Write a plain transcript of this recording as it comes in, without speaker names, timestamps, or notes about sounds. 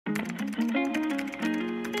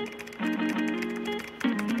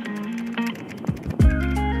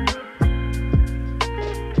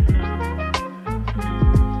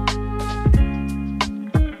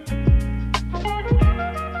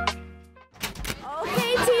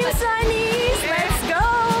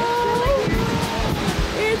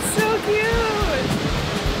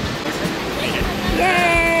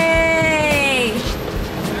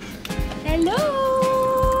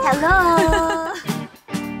Hello!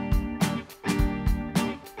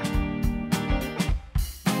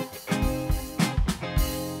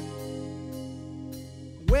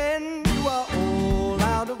 When you are all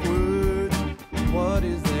out of words, what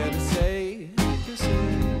is there to say?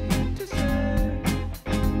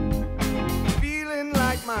 Feeling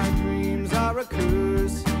like my dreams are a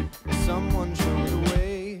curse. Someone show the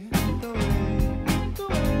way,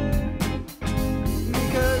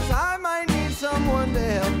 because I might need someone to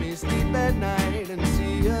help me sleep at night and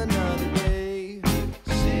see another day.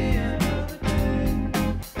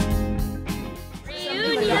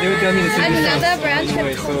 Another branch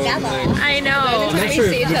trip together. I know. I'm not sure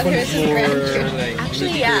if this one is more like...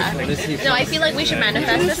 Actually, yeah. No, I feel like we should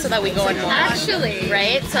manifest this so that we go on more. Actually.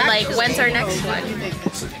 Right? So like, when's our next one?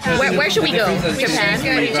 Where should we go? Japan?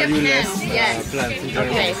 Yes.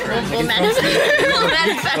 Okay, we'll manifest, we'll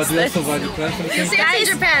manifest this. Guys,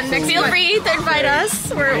 Japan, feel free to invite us.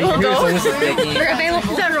 We'll go. We're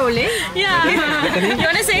available. Is that rolling? Yeah. You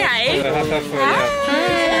want to say hi?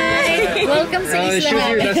 Hi! Welcome sa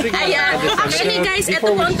Isla. Actually guys, ito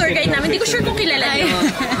po ang tour guide namin. Hindi ko sure kung kilala niyo.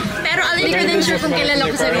 Pero alam ko din sure kung kilala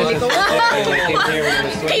ko sarili ko.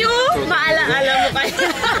 Kayo, maala-ala mo kayo.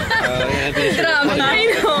 Drama. I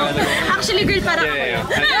know. Actually girl, parang...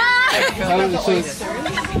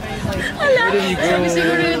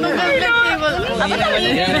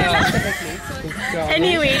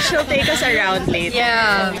 Anyway, she'll take us around later.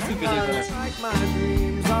 Yeah.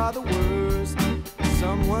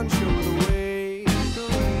 Someone show the way,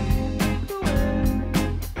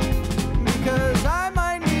 because I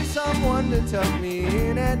might need someone to tuck me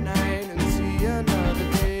in at night and see another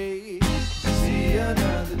day, see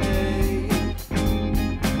another day.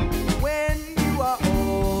 When you are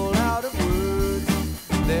all out of words,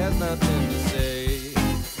 there's nothing to say.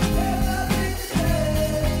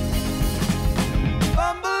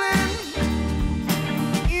 Fumbling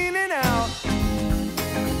in and out,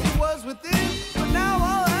 it was within. Now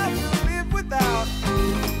I'll have to live without.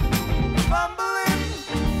 Fumbling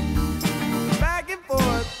back and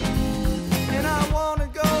forth, and I wanna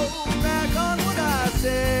go back on what I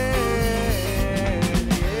said.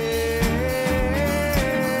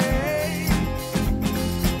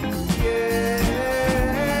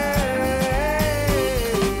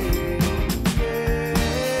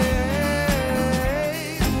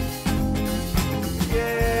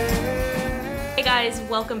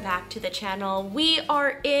 Welcome back to the channel. We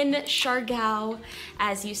are in SIARGAO.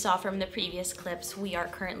 As you saw from the previous clips, we are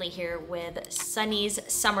currently here with Sunnies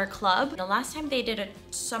Summer Club. The last time they did a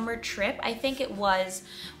summer trip, I think it was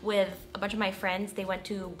with a bunch of my friends. They went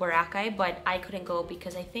to Boracay, but I couldn't go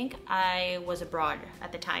because I think I was abroad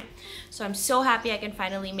at the time. So I'm so happy I can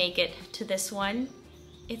finally make it to this one.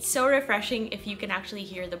 It's so refreshing if you can actually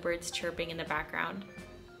hear the birds chirping in the background.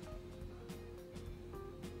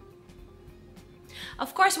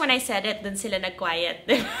 Of course, when I said it, dun sila nag-quiet.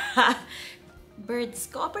 Birds,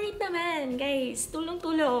 cooperate naman, guys.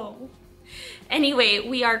 Tulong-tulong. Anyway,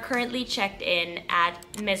 we are currently checked in at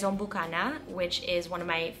Maison Bucana, which is one of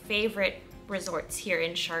my favorite resorts here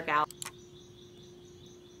in SIARGAO.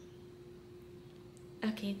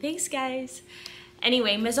 Okay, thanks guys.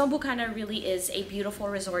 Anyway, Maison Bucana really is a beautiful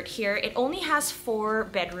resort here. It only has 4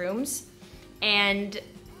 bedrooms, and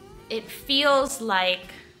it feels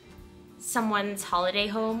like someone's holiday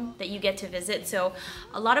home that you get to visit. So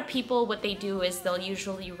a lot of people, what they do is they'll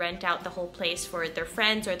usually rent out the whole place for their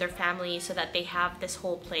friends or their family so that they have this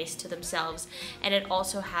whole place to themselves. And it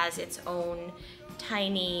also has its own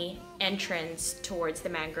tiny entrance towards the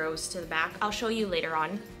mangroves to the back. I'll show you later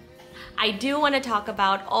on. I do want to talk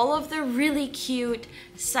about all of the really cute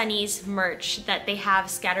Sunnies merch that they have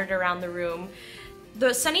scattered around the room.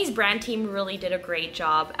 The Sunnies brand team really did a great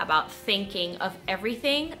job about thinking of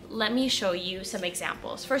everything. Let me show you some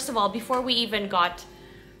examples. First of all, before we even got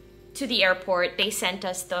to the airport, they sent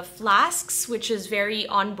us the flasks, which is very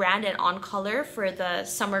on brand and on color for the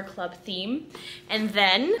summer club theme. And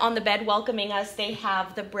then on the bed welcoming us, they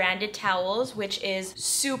have the branded towels, which is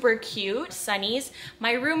super cute. Sunnies.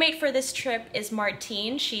 My roommate for this trip is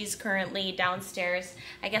Martine. She's currently downstairs.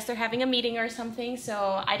 I guess they're having a meeting or something,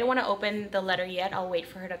 so I don't want to open the letter yet. I'll wait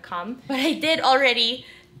for her to come. But I did already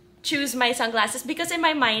choose my sunglasses because in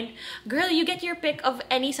my mind, girl, you get your pick of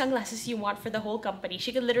any sunglasses you want for the whole company.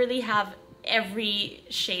 She could literally have every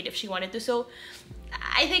shade if she wanted to, so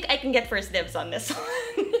I think I can get first dibs on this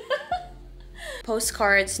one.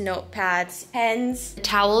 Postcards, notepads, pens,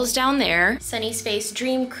 towels down there, Sunny's Face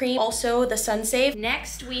Dream Cream, also the Sun Save.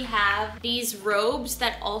 Next we have these robes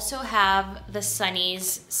that also have the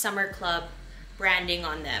Sunnies Summer Club branding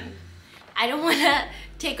on them. I don't want to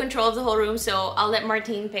take control of the whole room, so I'll let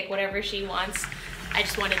Martine pick whatever she wants. I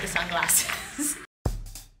just wanted the sunglasses.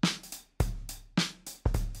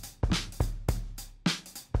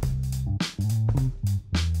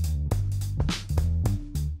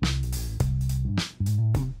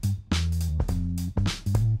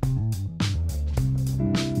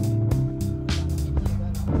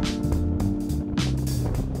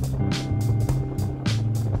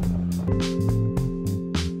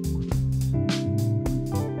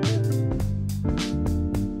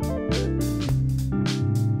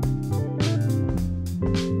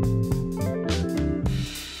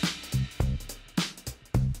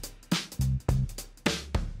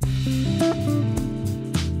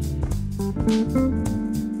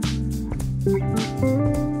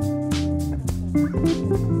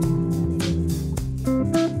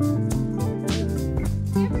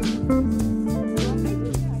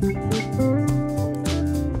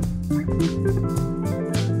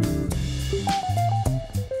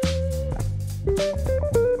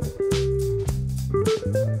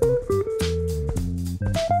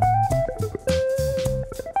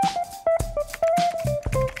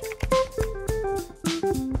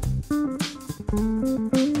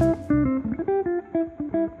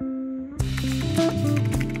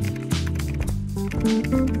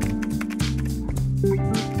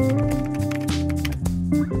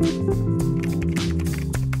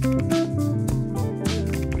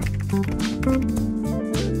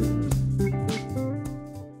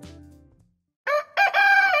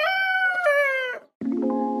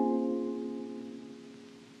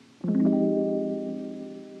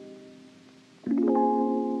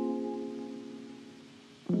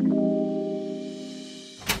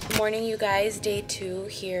 Morning, you guys. Day 2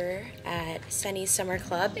 here at Sunnies Summer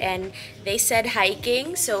Club, and they said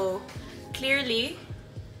hiking, so clearly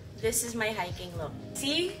this is my hiking look.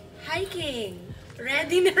 See? Hiking!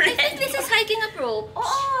 Ready na ready! I think this is hiking up rope.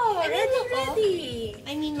 Oh, ready!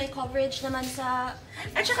 I mean, may coverage naman sa...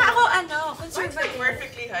 At saka ako, conservative.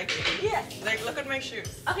 Perfectly hiking. Yeah. Like, look at my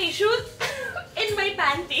shoes. Okay, shoot in my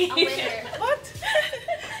panty. A winner. What?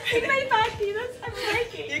 In my panty. That's, I'm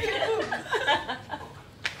hiking. You can move.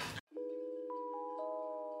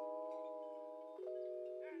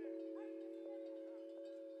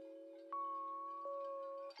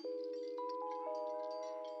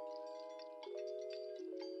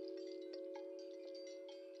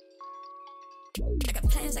 I got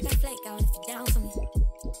plans, I got flake out if you're down for me.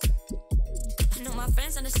 I know my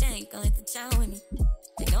friends understand you gon' hit the town with me.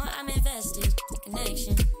 They know I'm invested in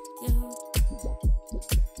connection. You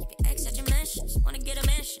keep your ex at your mentions, wanna get a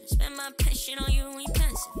mansion. Spend my pension on you when you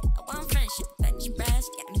pensive. I want friendship, bet you brass,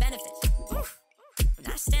 getting benefits. Oof. I'm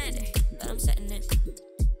not standard, but I'm setting it.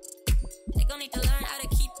 They gon' need to learn how to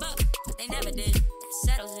keep up, but they never did. That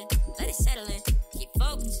settles it, let it settle in. Keep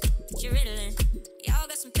focused, get your riddling. Y'all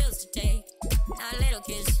got some pills to take. Not a little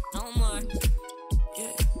kiss, no more.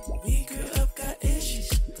 Yeah, we grew up, got issues,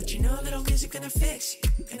 but you know little music gonna fix you,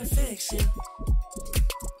 gonna fix you.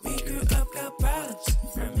 We grew up, got problems.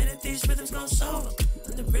 For a minute, these rhythms gon' solve them.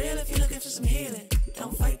 On the real, if you're looking for some healing,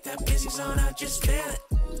 don't fight that busy zone out, just feel it.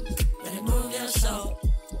 Let it move your soul.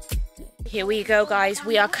 Here we go, guys.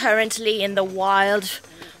 We are currently in the wild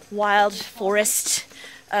forest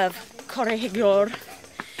of Corregidor.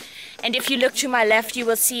 And if you look to my left, you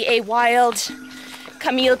will see a wild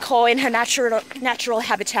camille cow in her natural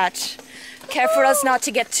habitat. Care for us not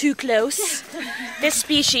to get too close. This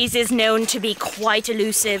species is known to be quite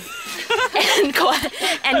elusive and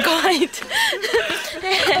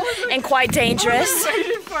quite dangerous.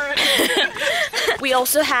 We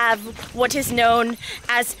also have what is known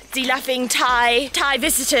as the laughing Thai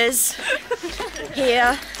visitors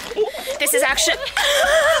here. This is actually...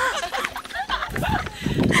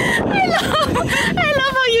 I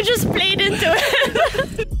love how you just played into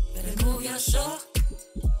it. Let it move your soul.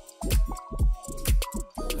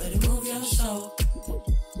 Let it move your soul.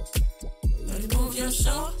 Let it move your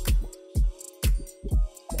soul.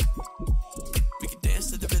 We could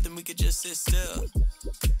dance to the rhythm, we could just sit still.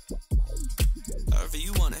 However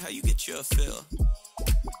you want it, how you get your fill.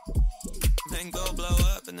 Then go blow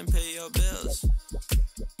up and then pay your bills.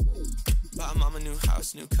 Buy mama new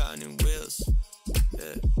house, new car, new wheels.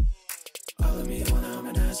 Yeah. All of me wanna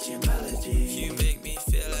harmonize to your melody. You make me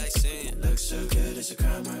feel like singing. Look so good, it's a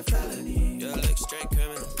crime or a felony. You look straight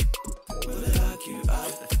criminal. Will it lock you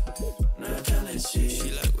up? No jealousy. She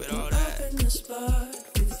like with all that. Up in the spot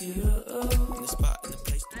with you. In the spot, in the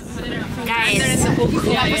place. Guys,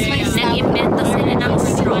 Nag-invento sila ng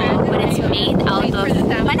straw, but it's made out of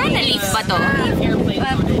banana leaf ba to?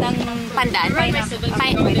 Pandan?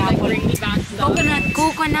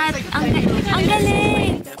 Coconut. Ang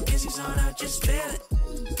galing!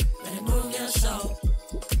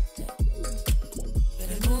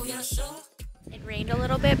 It rained a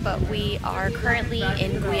little bit, but we are currently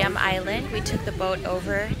in Guam Island. We took the boat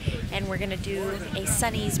over and we're gonna do a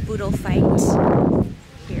Sunnies boodle fight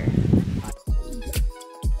here.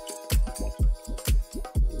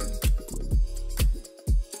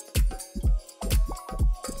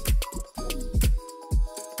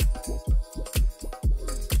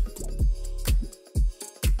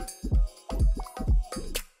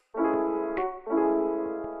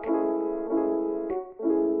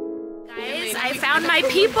 I found my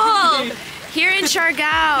people here in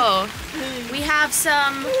SIARGAO. We have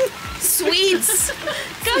some Swedes.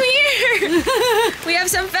 Come here. We have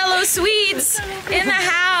some fellow Swedes in the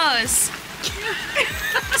house.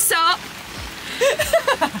 So.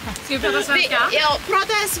 Ska vi prata svenska? Ja,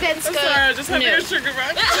 prata svenska. I'm sorry, I just having a sugar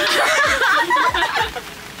rush.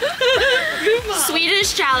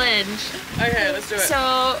 Swedish challenge. Okay, let's do it.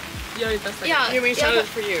 So. Yeah, you mean challenge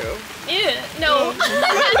for you? Yeah, no.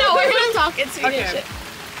 No, we're gonna talk in Swedish. Okay.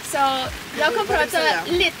 Så jag kommer prata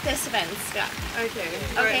lite svenska. Okej.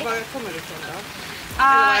 Var kommer du ifrån då?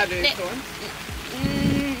 Var är du ifrån?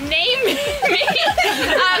 Nej,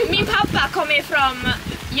 min pappa kommer från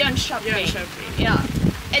Jönköping. Ja.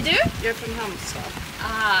 Är du? Jag är från Halmstad.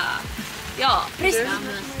 Ja, precis.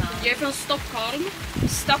 Jag är från Stockholm.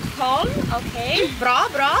 Stockholm, okej. Bra.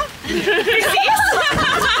 Precis.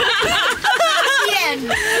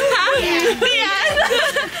 Igen.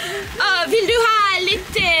 Vill du ha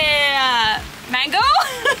lite mango?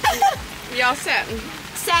 Ja, sen.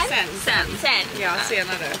 Sen. Ja,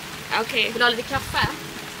 senare. Okej. Vill du ha lite kaffe?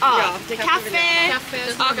 Ja, kaffe kaffe.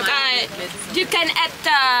 Och du kan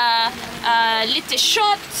äta lite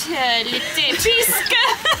kött, lite fisk.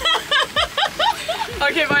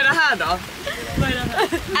 Okej, vad är det här då? Vad är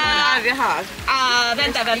det här?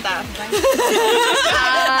 Vänta.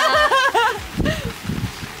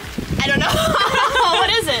 I don't know. What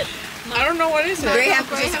is it? I don't know what is it. Graham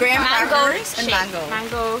crackers and shake.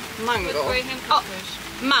 mango. Mango.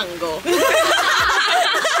 Mango.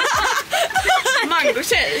 Mango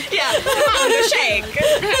shake. Yeah, mango shake.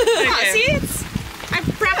 See, I'm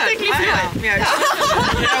practically fluent.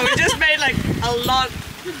 Yeah, we just made like a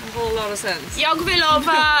whole lot of sense. Jag vill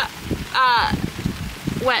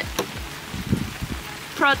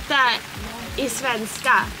prata i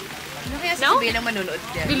svenska. No?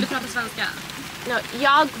 Vill du prata svenska? No,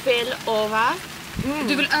 jag vill öva.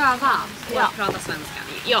 Du vill öva på Ja. att prata svenska?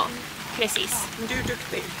 Ja, precis. Du är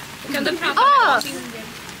duktig. Kan du prata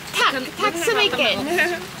Tack så mycket.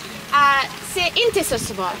 Se inte så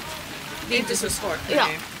svårt. Det är inte så svårt. Ja.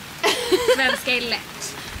 Svenska är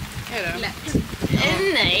lätt. Är det? Lätt.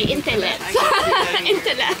 Nej, inte lätt.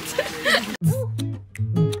 Inte lätt.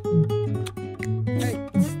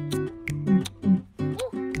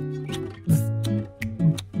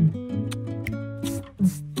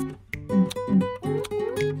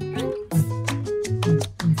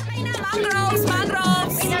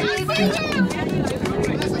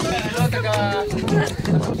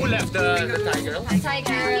 Who left the tiger?